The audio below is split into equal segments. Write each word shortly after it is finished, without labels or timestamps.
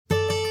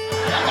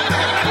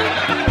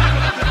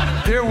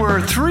There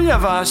were 3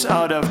 of us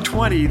out of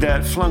 20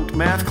 that flunked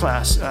math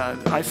class.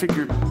 I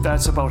figured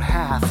that's about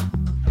half.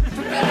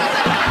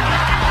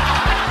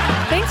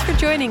 Thanks for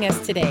joining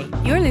us today.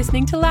 You're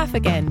listening to Laugh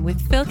Again with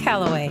Phil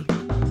Callaway.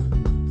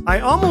 I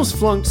almost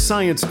flunked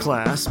science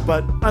class,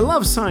 but I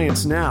love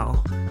science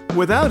now.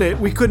 Without it,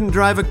 we couldn't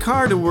drive a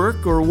car to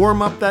work or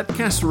warm up that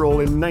casserole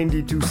in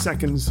 92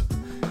 seconds.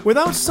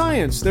 Without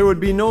science, there would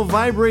be no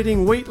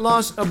vibrating weight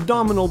loss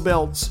abdominal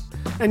belts,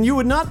 and you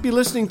would not be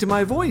listening to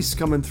my voice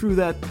coming through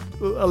that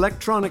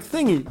electronic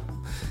thingy.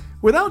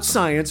 Without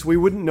science, we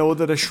wouldn't know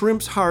that a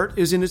shrimp's heart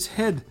is in its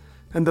head,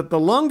 and that the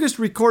longest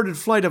recorded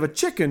flight of a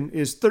chicken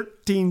is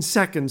 13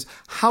 seconds.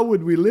 How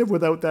would we live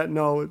without that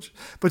knowledge?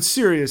 But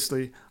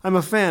seriously, I'm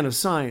a fan of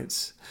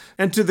science.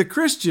 And to the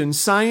Christian,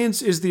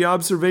 science is the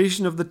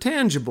observation of the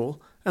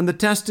tangible and the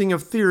testing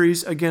of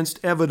theories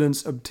against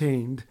evidence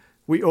obtained.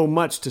 We owe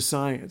much to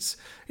science.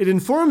 It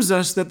informs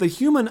us that the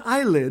human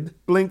eyelid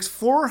blinks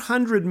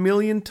 400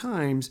 million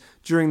times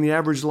during the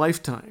average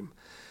lifetime,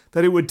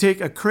 that it would take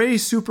a Cray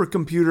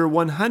supercomputer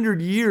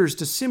 100 years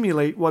to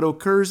simulate what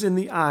occurs in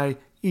the eye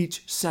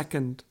each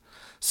second.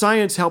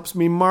 Science helps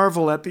me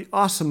marvel at the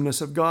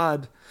awesomeness of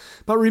God.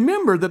 But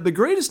remember that the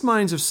greatest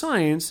minds of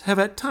science have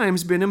at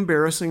times been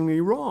embarrassingly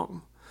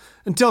wrong.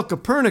 Until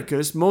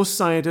Copernicus, most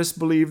scientists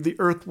believed the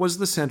Earth was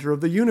the center of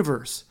the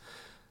universe.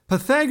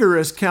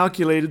 Pythagoras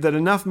calculated that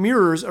enough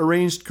mirrors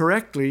arranged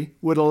correctly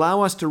would allow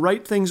us to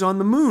write things on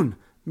the moon,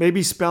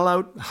 maybe spell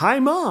out "Hi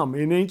Mom"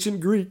 in ancient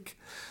Greek.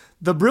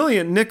 The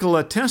brilliant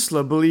Nikola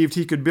Tesla believed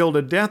he could build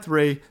a death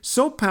ray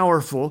so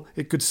powerful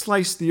it could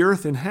slice the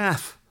earth in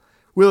half.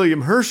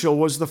 William Herschel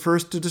was the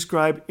first to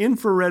describe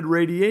infrared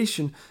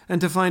radiation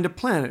and to find a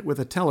planet with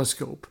a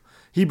telescope.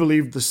 He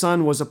believed the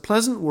sun was a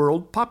pleasant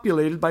world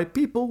populated by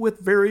people with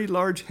very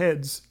large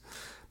heads.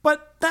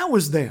 But that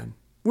was then.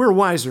 We're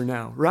wiser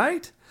now,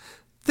 right?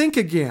 Think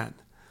again.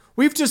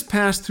 We've just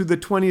passed through the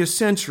 20th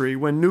century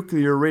when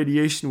nuclear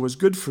radiation was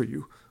good for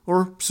you,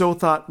 or so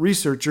thought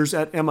researchers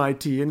at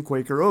MIT and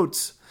Quaker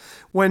Oats.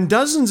 When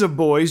dozens of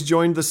boys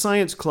joined the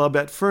science club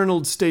at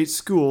Fernald State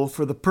School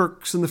for the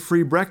perks and the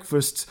free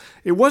breakfasts,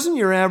 it wasn't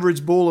your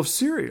average bowl of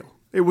cereal.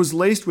 It was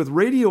laced with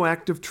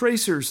radioactive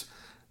tracers.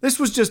 This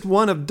was just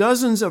one of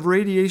dozens of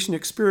radiation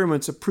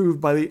experiments approved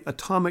by the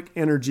Atomic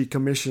Energy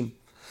Commission.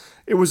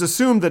 It was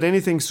assumed that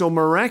anything so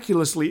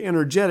miraculously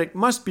energetic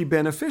must be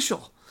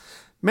beneficial.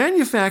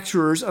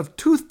 Manufacturers of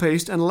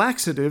toothpaste and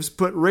laxatives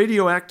put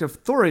radioactive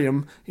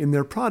thorium in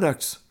their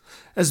products.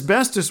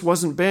 Asbestos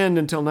wasn't banned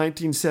until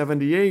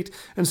 1978,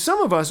 and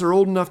some of us are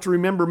old enough to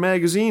remember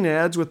magazine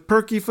ads with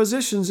perky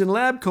physicians in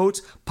lab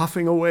coats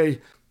puffing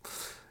away.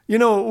 You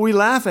know, we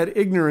laugh at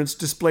ignorance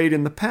displayed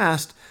in the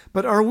past,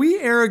 but are we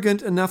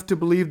arrogant enough to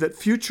believe that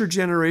future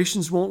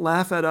generations won't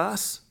laugh at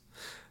us?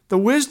 The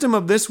wisdom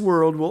of this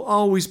world will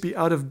always be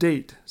out of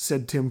date,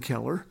 said Tim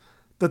Keller.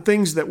 The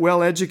things that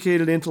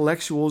well-educated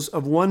intellectuals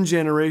of one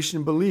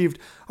generation believed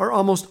are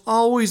almost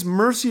always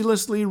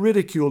mercilessly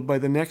ridiculed by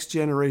the next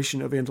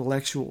generation of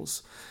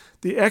intellectuals.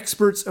 The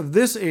experts of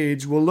this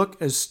age will look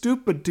as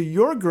stupid to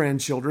your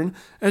grandchildren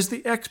as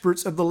the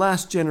experts of the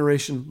last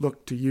generation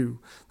looked to you.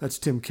 That's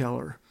Tim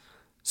Keller.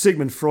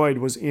 Sigmund Freud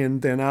was in,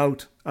 then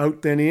out,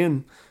 out, then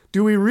in.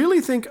 Do we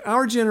really think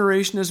our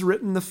generation has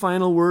written the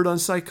final word on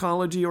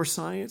psychology or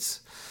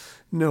science?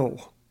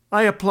 No.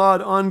 I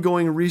applaud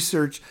ongoing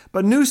research,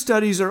 but new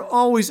studies are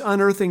always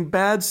unearthing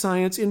bad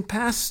science in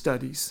past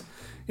studies.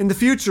 In the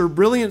future,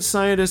 brilliant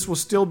scientists will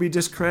still be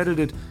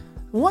discredited.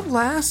 What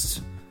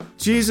lasts?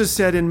 Jesus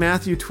said in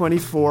Matthew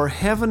 24,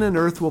 "Heaven and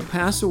earth will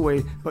pass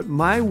away, but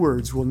my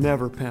words will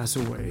never pass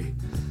away."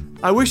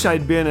 I wish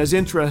I'd been as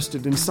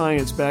interested in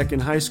science back in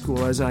high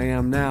school as I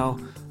am now.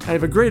 I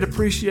have a great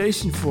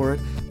appreciation for it,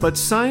 but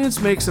science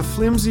makes a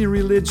flimsy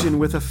religion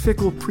with a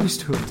fickle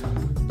priesthood.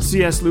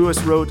 C.S.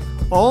 Lewis wrote,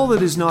 "All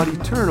that is not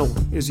eternal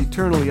is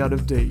eternally out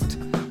of date."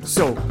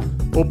 So,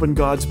 open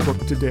God's book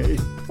today,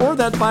 or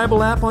that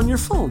Bible app on your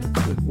phone.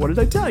 What did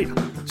I tell you?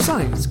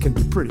 Science can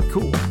be pretty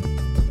cool.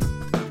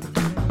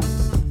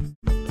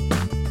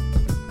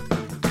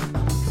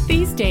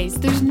 These days,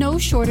 there's no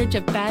shortage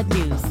of bad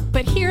news,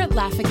 but here at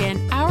Laugh Again,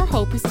 our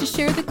hope is to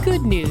share the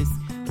good news.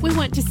 We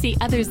want to see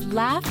others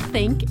laugh,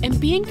 think, and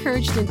be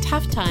encouraged in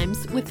tough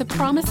times with the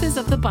promises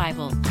of the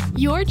Bible.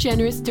 Your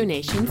generous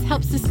donations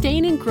help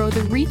sustain and grow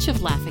the reach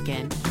of Laugh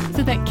Again,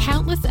 so that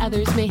countless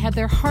others may have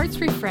their hearts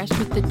refreshed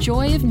with the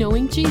joy of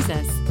knowing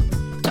Jesus.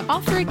 To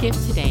offer a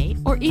gift today,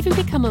 or even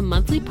become a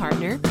monthly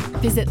partner,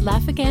 visit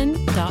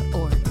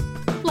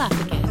laughagain.org.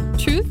 Laugh Again,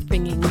 truth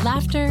bringing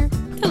laughter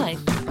to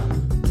life.